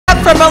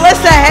for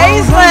Melissa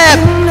Haizlip.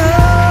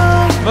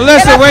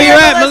 Melissa, where you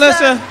at,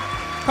 Melissa?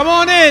 Come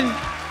on in.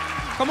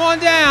 Come on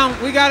down.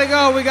 We gotta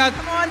go.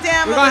 Come on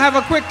down, We're gonna have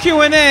a quick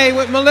Q&A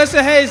with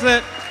Melissa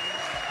Haizlip.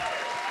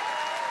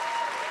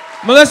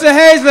 Melissa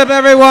Haizlip,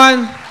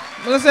 everyone.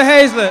 Melissa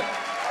Haizlip.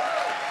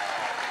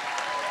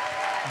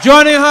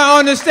 Joining her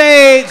on the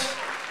stage.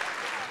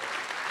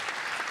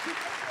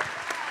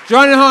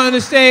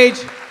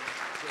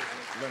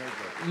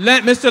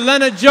 Mr.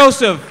 Leonard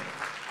Joseph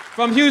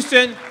from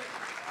Houston,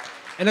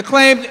 and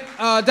acclaimed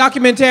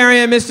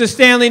documentarian, Mr.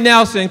 Stanley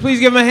Nelson. Please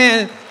give him a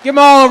hand. Give them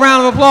all a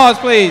round of applause,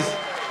 please.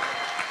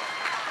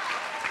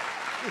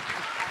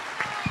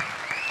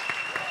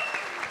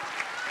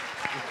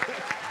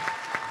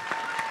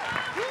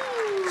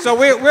 So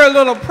we're a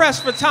little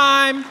pressed for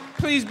time.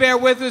 Please bear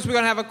with us. We're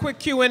going to have a quick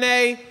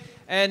Q&A,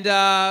 and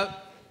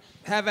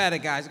have at it,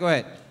 guys. Go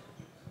ahead.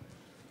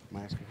 Am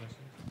I asking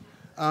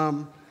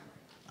a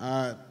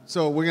question?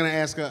 So we're going to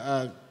ask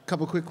a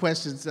couple quick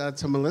questions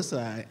to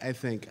Melissa, I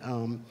think.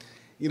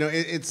 You know,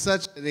 it's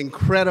such an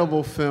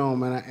incredible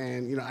film,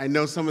 and you know, I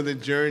know some of the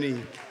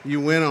journey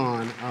you went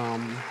on.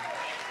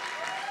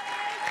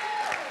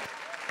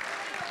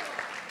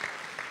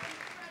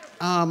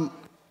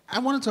 I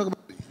want to talk about,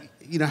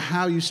 you know,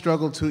 how you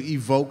struggle to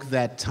evoke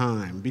that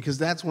time, because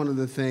that's one of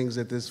the things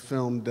that this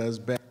film does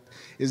best,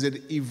 is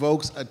it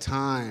evokes a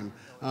time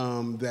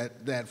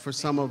that for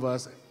some of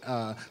us,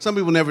 some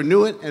people never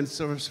knew it, and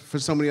so for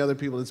so many other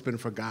people it's been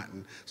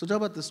forgotten. So talk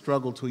about the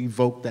struggle to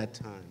evoke that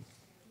time.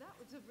 That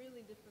was a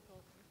really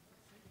difficult.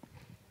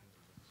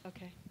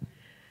 Okay.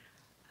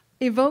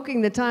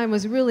 Evoking the time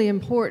was really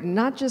important,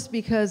 not just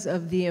because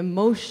of the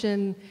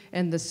emotion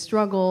and the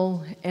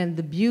struggle and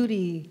the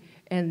beauty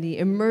and the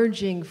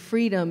emerging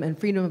freedom and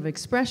freedom of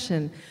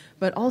expression,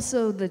 but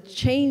also the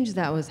change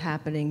that was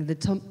happening,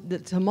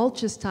 the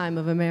tumultuous time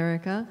of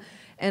America,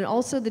 and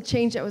also the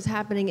change that was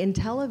happening in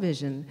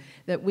television,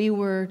 that we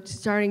were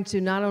starting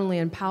to not only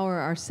empower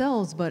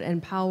ourselves, but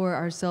empower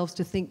ourselves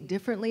to think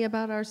differently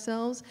about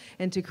ourselves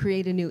and to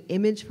create a new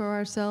image for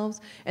ourselves.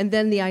 And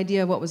then the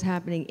idea of what was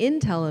happening in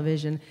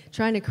television,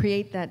 trying to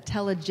create that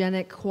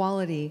telegenic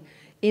quality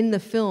in the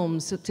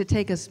films to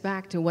take us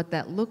back to what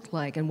that looked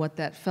like and what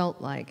that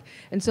felt like.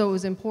 And so it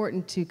was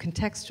important to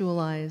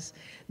contextualize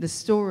the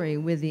story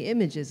with the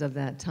images of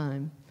that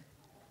time.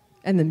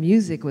 And the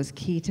music was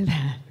key to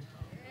that.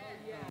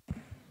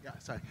 Yeah,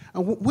 sorry.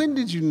 When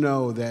did you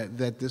know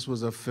that this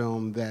was a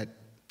film that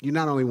you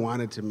not only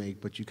wanted to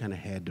make, but you kind of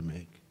had to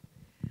make?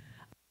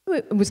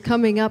 It was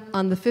coming up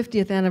on the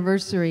 50th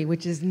anniversary,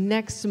 which is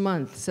next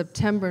month,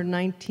 September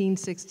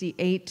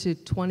 1968 to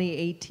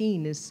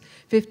 2018 is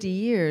 50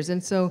 years.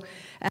 And so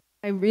as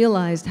I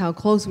realized how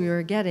close we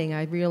were getting,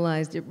 I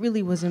realized it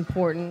really was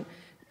important.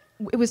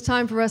 It was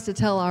time for us to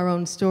tell our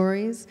own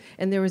stories,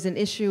 and there was an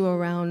issue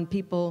around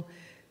people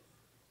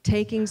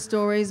taking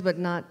stories but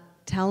not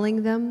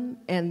telling them,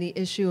 and the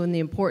issue and the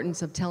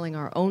importance of telling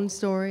our own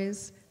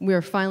stories.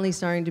 We're finally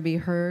starting to be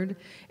heard,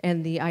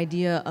 and the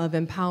idea of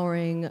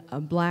empowering a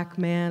black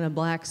man, a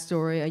black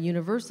story, a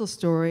universal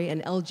story,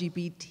 an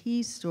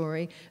LGBT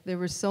story. There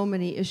were so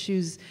many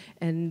issues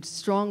and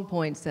strong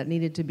points that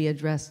needed to be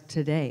addressed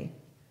today.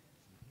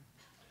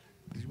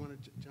 Did you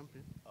want to jump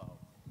in?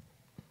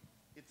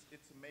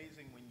 It's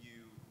amazing when you...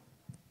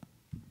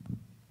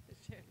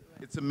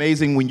 It's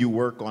amazing when you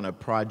work on a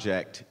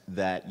project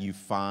that you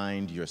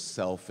find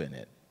yourself in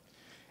it.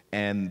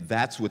 And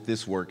that's what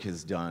this work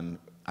has done,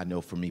 I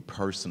know for me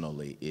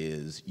personally,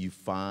 is you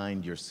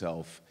find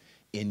yourself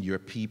in your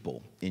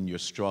people, in your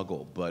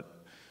struggle,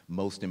 but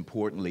most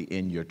importantly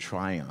in your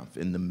triumph,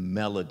 in the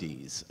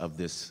melodies of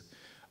this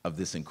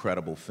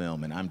incredible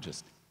film. And I'm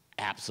just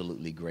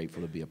absolutely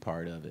grateful to be a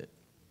part of it.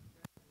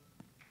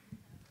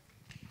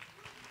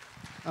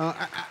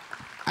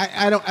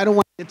 I don't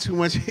want to get too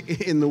much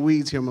in the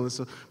weeds here,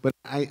 Melissa, but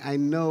I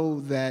know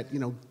that, you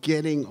know,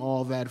 getting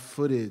all that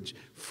footage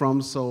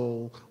from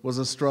Seoul was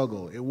a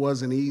struggle. It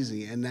wasn't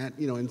easy, and that,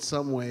 you know, in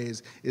some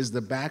ways is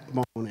the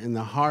backbone and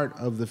the heart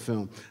of the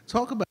film.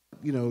 Talk about,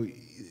 you know,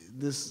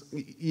 this.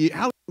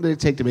 How long did it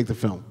take to make the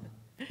film?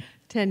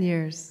 10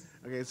 years.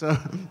 Okay, so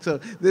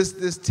this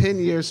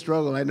 10-year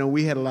struggle. I know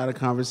we had a lot of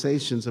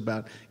conversations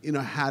about, you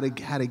know, how to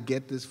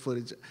get this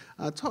footage.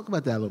 Talk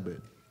about that a little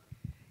bit.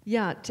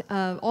 Yeah,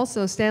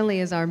 also Stanley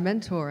is our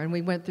mentor, and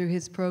we went through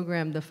his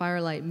program, the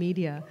Firelight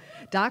Media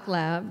Doc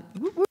Lab.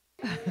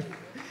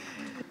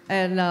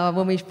 And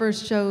when we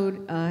first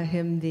showed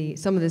him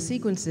some of the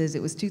sequences,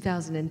 it was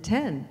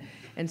 2010,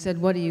 and said,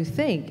 "What do you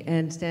think?"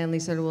 And Stanley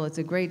said, "Well, it's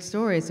a great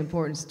story, it's an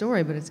important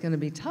story, but it's going to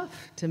be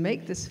tough to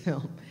make this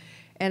film."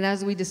 And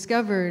as we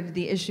discovered,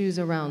 the issues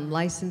around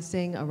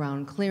licensing,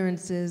 around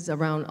clearances,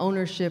 around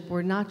ownership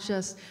were not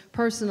just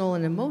personal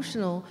and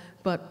emotional,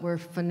 but were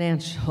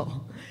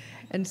financial.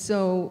 And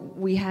so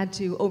we had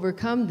to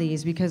overcome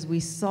these because we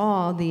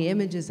saw the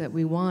images that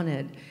we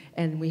wanted,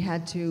 and we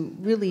had to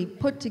really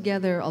put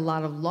together a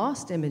lot of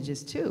lost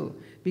images too,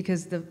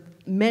 because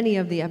many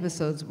of the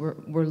episodes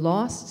were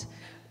lost,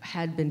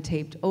 had been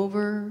taped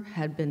over,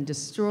 had been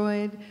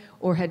destroyed,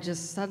 or had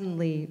just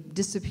suddenly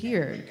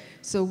disappeared.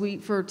 So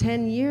for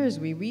 10 years,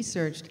 we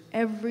researched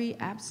every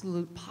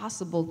absolute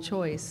possible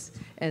choice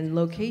and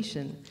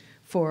location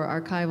for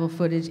archival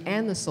footage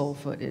and the soul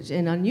footage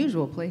in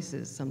unusual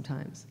places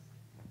sometimes.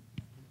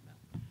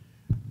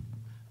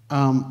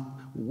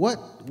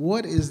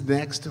 What is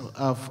next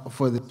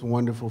for this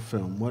wonderful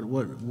film?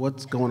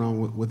 What's going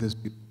on with this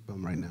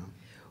film right now?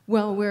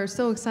 Well, we're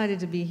so excited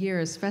to be here,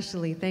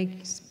 especially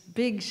thanks.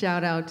 Big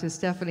shout out to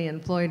Stephanie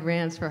and Floyd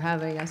Rance for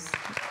having us.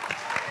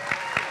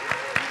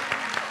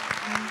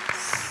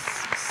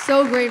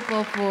 So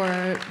grateful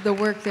for the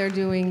work they're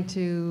doing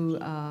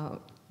to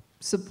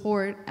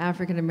support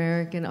African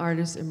American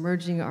artists,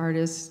 emerging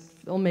artists,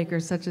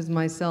 filmmakers such as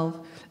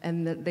myself,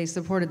 and that they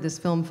supported this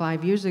film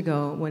 5 years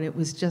ago when it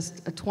was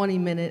just a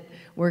 20-minute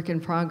work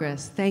in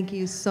progress. Thank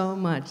you so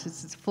much.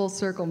 It's a full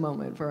circle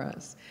moment for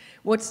us.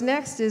 What's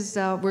next is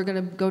we're going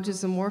to go to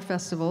some more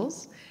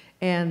festivals.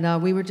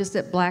 And we were just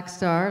at Black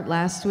Star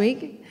last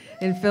week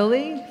in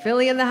Philly.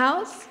 Philly in the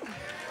house.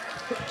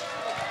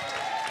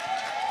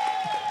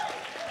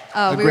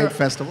 A great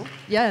festival.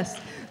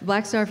 Yes,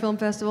 Black Star Film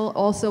Festival.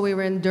 Also, we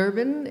were in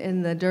Durban,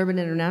 in the Durban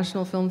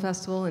International Film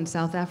Festival in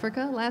South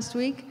Africa last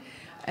week.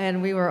 And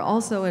we were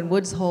also in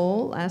Woods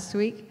Hole last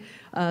week.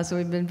 So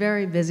we've been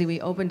very busy. We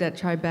opened at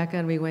Tribeca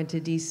and we went to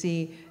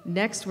DC.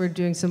 Next, we're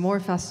doing some more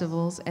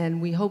festivals,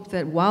 and we hope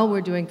that while we're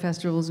doing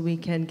festivals, we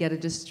can get a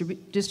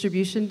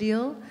distribution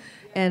deal,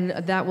 and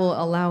that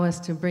will allow us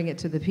to bring it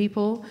to the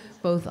people,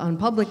 both on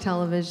public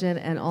television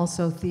and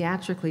also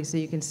theatrically, so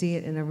you can see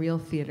it in a real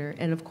theater.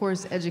 And of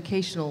course,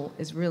 educational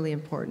is really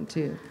important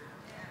too.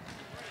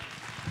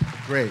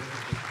 Great.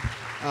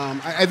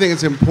 I think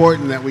it's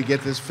important that we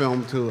get this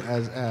film to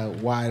as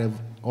wide of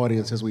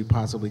audience as we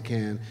possibly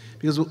can,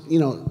 because, you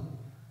know,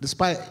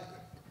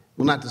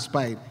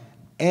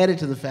 added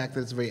to the fact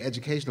that it's a very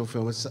educational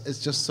film,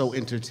 it's just so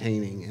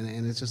entertaining,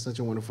 and it's just such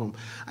a wonderful film.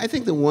 I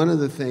think that one of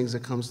the things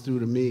that comes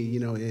through to me, you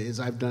know, is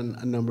I've done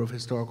a number of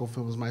historical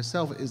films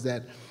myself, is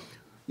that,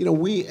 you know,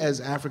 we as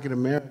African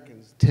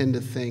Americans tend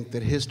to think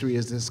that history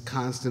is this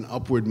constant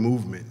upward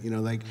movement. You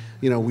know, like,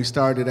 you know, we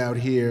started out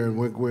here,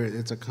 and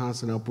it's a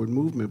constant upward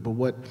movement. But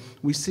what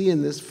we see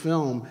in this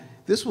film,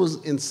 this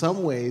was in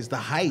some ways the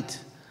height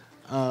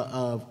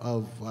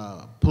of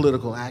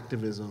political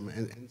activism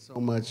and so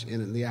much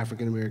in the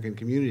African American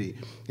community.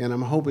 And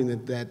I'm hoping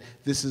that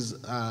this is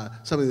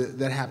something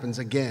that happens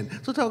again.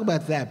 So talk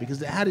about that,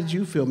 because how did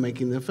you feel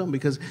making the film?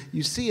 Because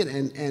you see it,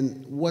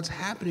 and what's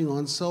happening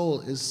on Soul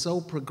is so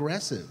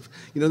progressive.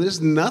 You know, there's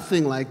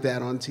nothing like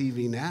that on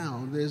TV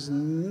now. There's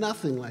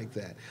nothing like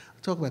that.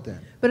 Talk about that.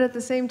 But at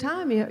the same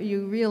time,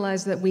 you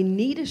realize that we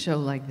need a show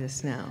like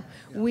this now.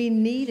 Yeah. We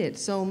need it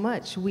so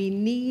much. We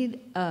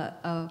need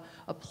a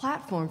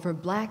platform for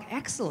Black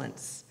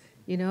excellence,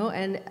 you know?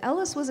 And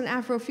Ellis was an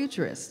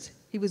Afrofuturist.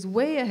 He was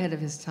way ahead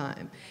of his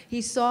time.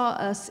 He saw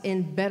us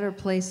in better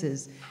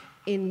places,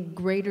 in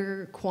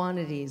greater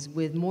quantities,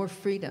 with more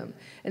freedom.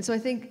 And so I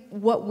think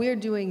what we're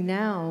doing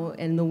now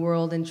in the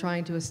world and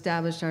trying to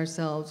establish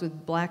ourselves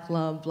with Black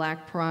love,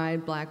 Black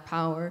pride, Black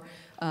power,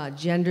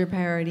 gender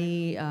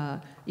parity,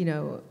 you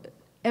know,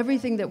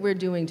 everything that we're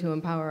doing to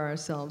empower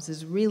ourselves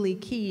is really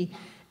key,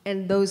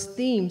 and those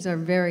themes are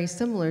very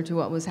similar to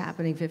what was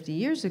happening 50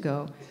 years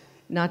ago,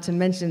 not to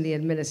mention the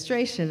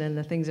administration and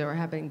the things that were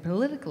happening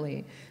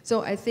politically.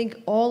 So I think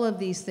all of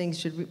these things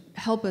should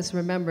help us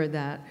remember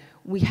that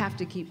we have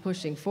to keep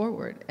pushing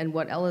forward, and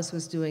what Ellis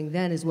was doing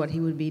then is what he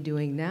would be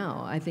doing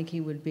now. I think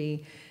he would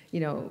be, you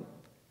know,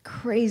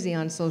 crazy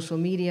on social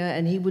media,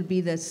 and he would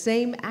be the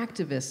same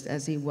activist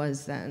as he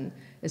was then,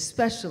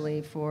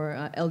 especially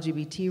for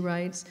LGBT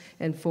rights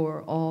and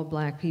for all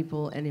Black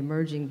people and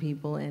emerging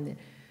people, and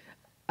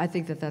I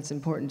think that that's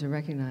important to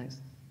recognize.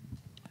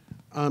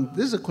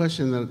 This is a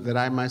question that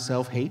I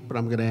myself hate, but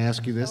I'm going to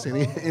ask you this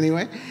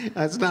anyway.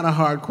 It's not a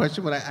hard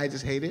question, but I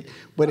just hate it.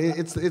 But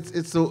it's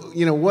the,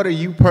 you know, what are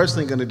you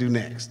personally going to do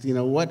next? You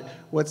know,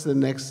 what's the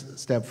next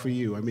step for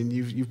you? I mean,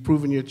 you've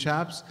proven your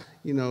chops.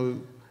 You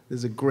know,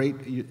 you're a great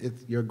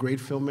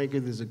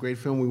filmmaker. There's a great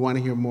film. We want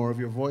to hear more of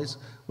your voice.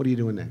 What are you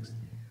doing next?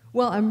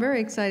 Well, I'm very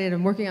excited.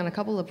 I'm working on a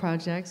couple of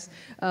projects,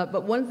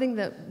 but one thing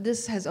that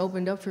this has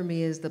opened up for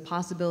me is the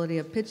possibility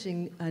of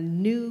pitching a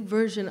new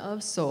version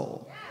of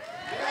Soul.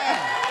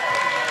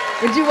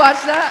 Would you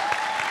watch that?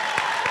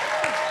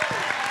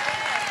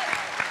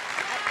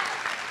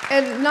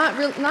 And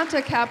not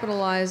to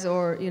capitalize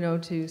or, you know,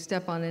 to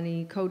step on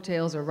any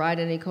coattails or ride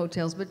any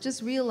coattails, but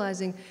just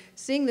realizing,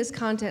 seeing this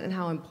content and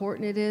how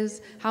important it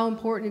is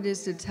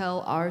to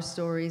tell our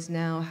stories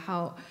now,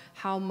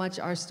 how much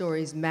our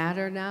stories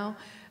matter now.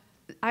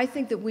 I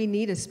think that we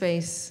need a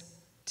space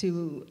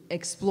to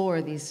explore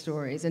these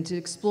stories and to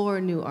explore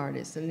new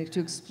artists and to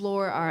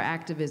explore our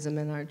activism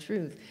and our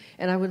truth.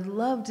 And I would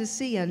love to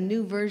see a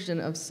new version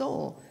of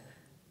Soul.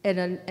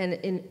 And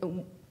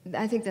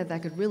I think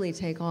that could really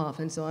take off.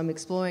 And so I'm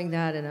exploring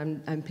that,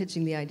 and I'm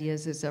pitching the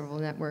ideas to several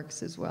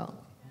networks as well.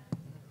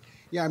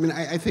 Yeah, I mean,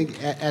 I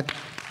think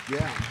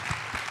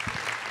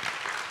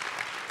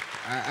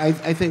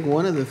I think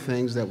one of the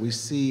things that we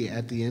see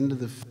at the end of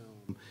the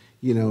film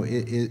you know,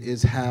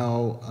 is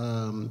how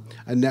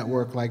a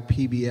network like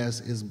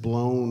PBS is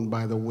blown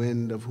by the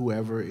wind of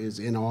whoever is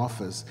in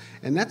office.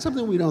 And that's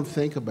something we don't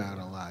think about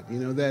a lot, you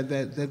know, that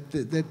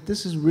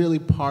this is really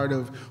part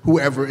of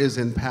whoever is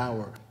in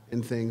power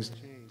and things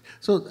change.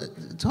 So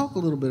talk a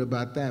little bit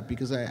about that,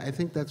 because I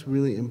think that's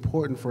really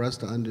important for us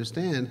to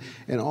understand,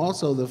 and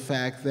also the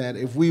fact that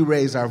if we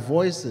raise our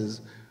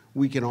voices,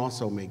 we can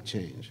also make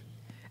change.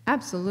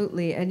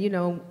 Absolutely, and you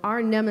know,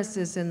 our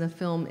nemesis in the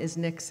film is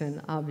Nixon,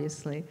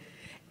 obviously.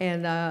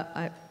 And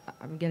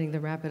I'm getting the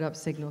wrap it up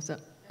signal, so,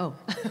 oh.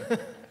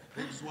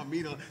 They just want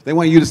me to, they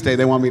want you to stay,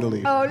 they want me to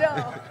leave. Oh,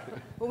 no.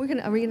 Well,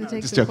 are we gonna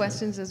take some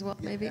questions as well,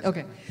 maybe?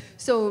 Okay,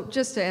 so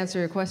just to answer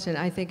your question,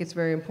 I think it's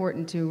very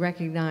important to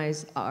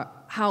recognize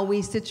how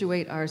we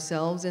situate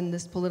ourselves in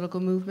this political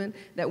movement,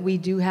 that we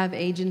do have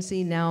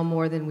agency now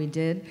more than we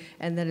did,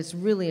 and that it's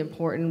really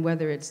important,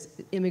 whether it's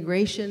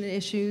immigration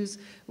issues,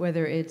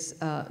 whether it's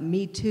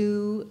Me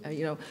Too,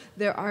 you know,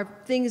 there are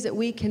things that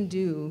we can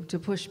do to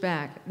push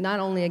back, not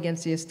only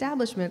against the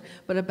establishment,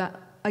 but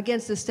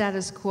against the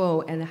status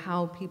quo and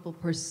how people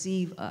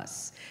perceive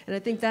us. And I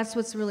think that's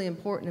what's really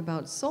important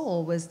about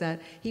Soul, was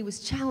that he was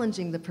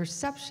challenging the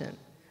perception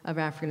of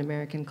African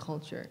American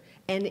culture.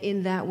 And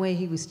in that way,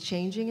 he was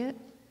changing it.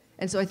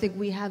 And so I think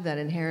we have that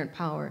inherent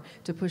power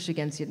to push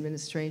against the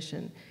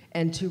administration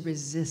and to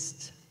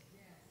resist.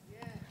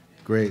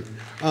 Great.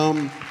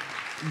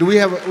 Do we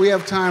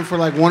have time for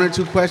like 1 or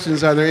 2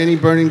 questions? Are there any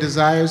burning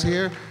desires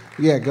here?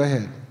 Yeah, go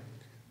ahead.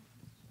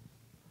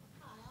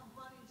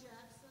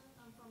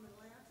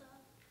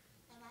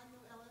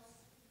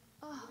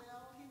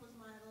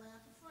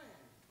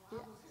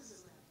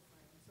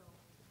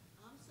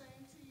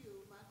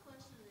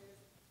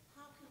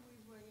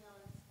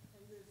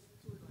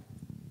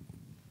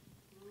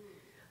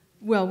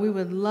 Well, we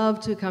would love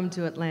to come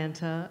to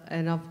Atlanta,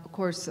 and of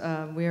course,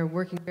 we are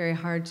working very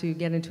hard to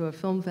get into a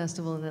film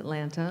festival in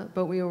Atlanta,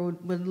 but we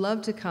would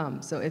love to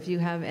come. So if you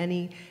have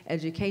any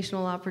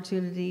educational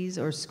opportunities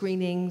or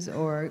screenings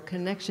or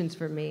connections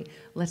for me,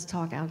 let's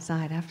talk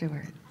outside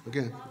afterward.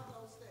 Okay.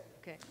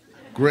 Okay.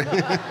 Great.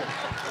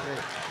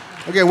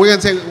 Okay, we're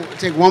gonna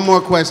take one more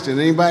question.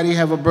 Anybody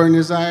have a burning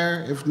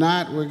desire? If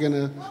not, we're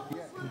gonna.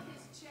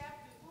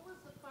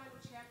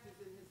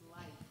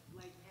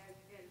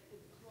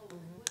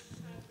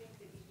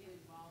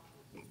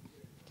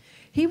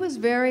 He was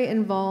very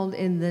involved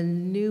in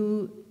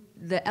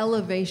the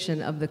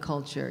elevation of the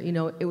culture. You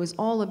know, it was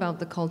all about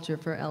the culture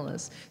for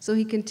Ellis. So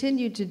he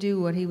continued to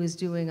do what he was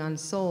doing on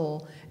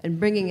Soul and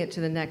bringing it to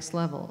the next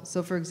level.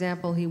 So for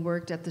example, he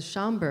worked at the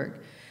Schomburg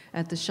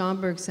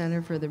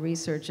Center for the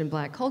Research in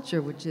Black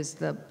Culture, which is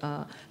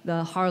the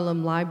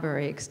Harlem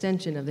Library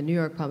extension of the New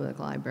York Public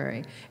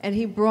Library. And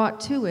he brought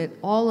to it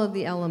all of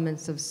the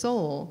elements of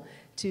Soul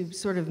to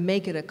sort of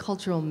make it a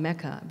cultural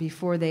mecca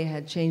before they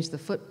had changed the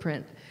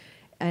footprint.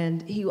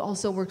 And he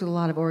also worked with a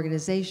lot of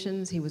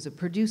organizations. He was a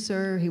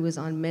producer. He was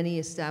on many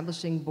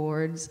establishing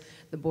boards,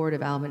 the board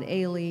of Alvin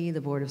Ailey, the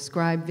board of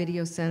Scribe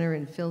Video Center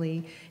in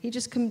Philly. He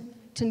just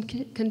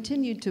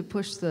continued to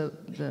push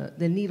the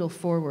needle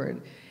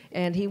forward.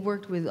 And he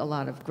worked with a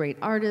lot of great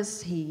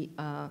artists. He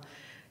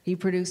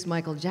produced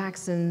Michael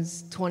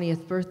Jackson's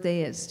 20th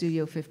birthday at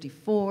Studio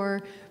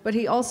 54. But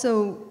he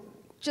also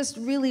just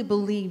really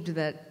believed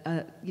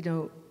that, you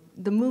know,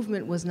 the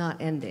movement was not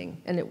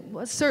ending, and it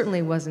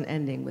certainly wasn't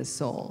ending with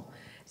Soul.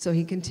 So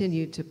he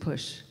continued to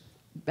push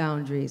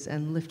boundaries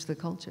and lift the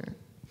culture.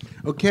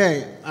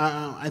 Okay,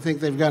 I think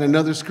they've got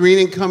another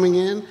screening coming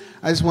in.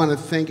 I just want to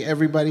thank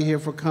everybody here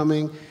for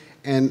coming,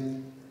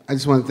 and I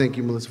just want to thank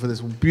you, Melissa, for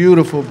this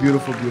beautiful,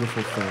 beautiful,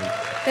 beautiful film.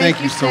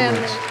 Thank you so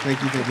much.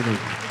 Thank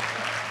you.